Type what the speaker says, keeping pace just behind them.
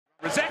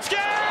That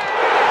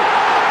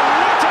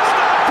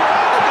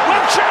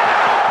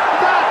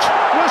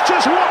was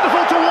just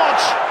wonderful to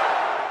watch.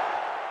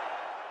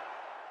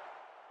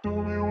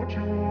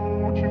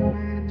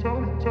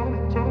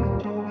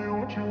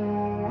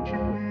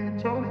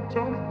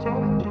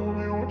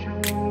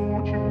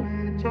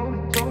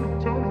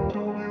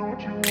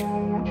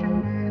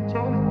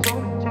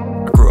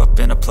 I grew up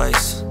in a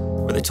place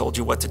where they told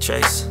you what to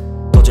chase,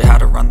 told you how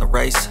to run the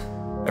race.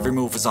 Every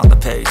move was on the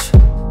page,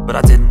 but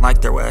I didn't like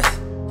their way.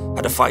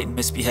 Had to fight and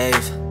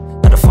misbehave,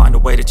 had to find a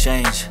way to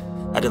change,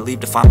 had to leave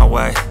to find my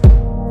way.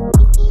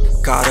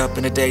 Caught up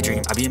in a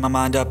daydream, I beat my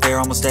mind up there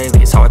almost daily.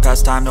 It's how I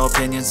pass time, no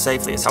opinions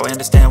safely. It's how I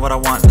understand what I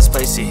want in this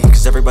place, see.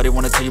 Cause everybody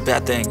wanna tell you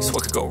bad things,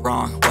 what could go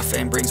wrong, what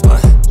fame brings. But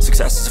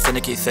success is a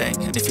finicky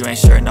thing, and if you ain't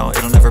sure, no,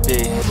 it'll never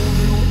be.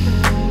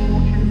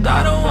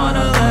 I don't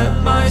wanna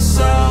let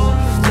myself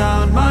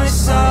down,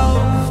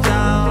 myself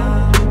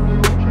down.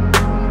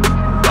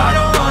 I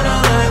don't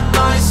wanna let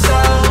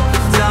myself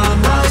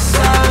down,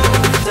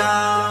 myself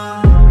down.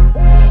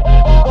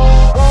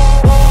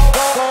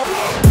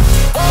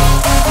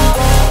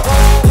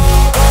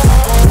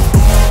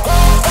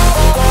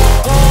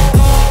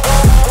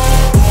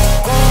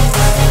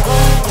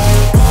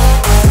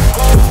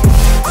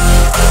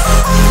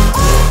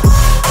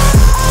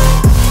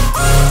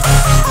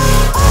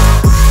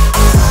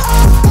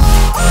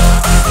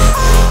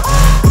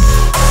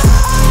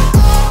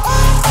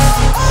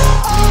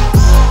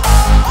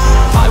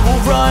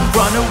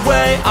 Run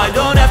away, I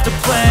don't have to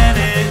plan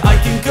it. I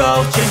can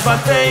go, change my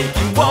fate,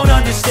 you won't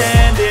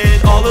understand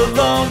it. All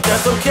alone,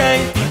 that's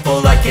okay.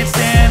 People, I can't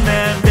stand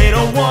them. They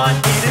don't want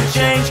me to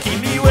change, keep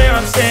me where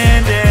I'm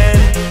standing.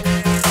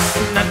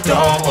 And I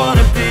don't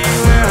wanna be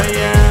where I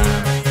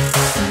am,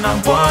 and I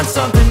want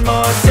something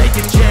more, take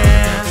a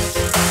chance.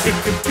 It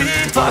could be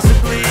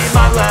possibly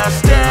my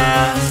last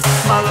dance,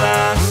 my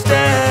last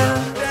dance.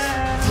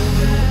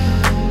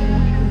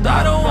 And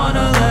I don't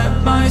wanna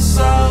let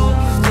myself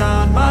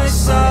down,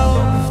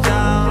 myself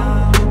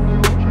down.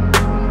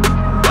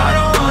 I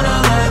don't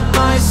wanna let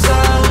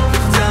myself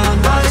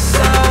down,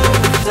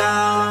 myself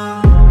down.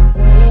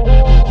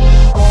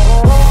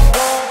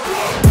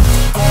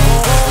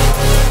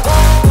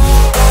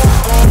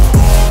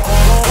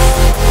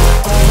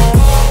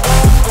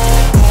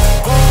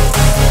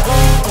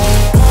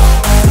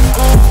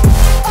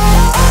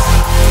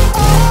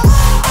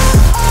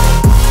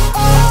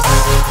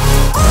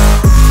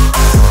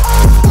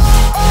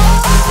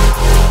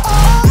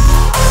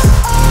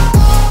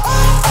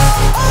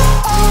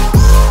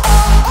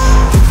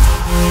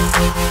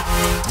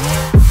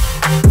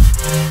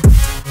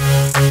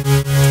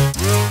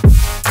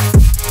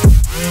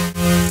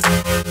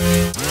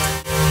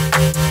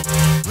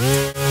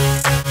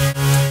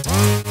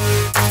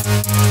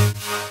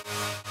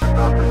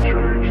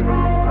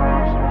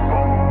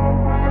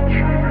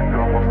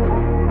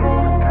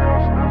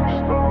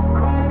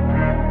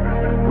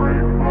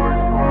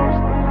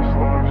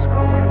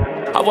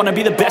 I wanna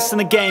be the best in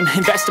the game,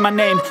 invest in my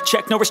name.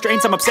 Check no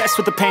restraints, I'm obsessed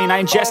with the pain.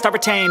 I ingest, I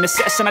retain,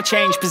 assess and I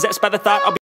change. Possessed by the thought I'll be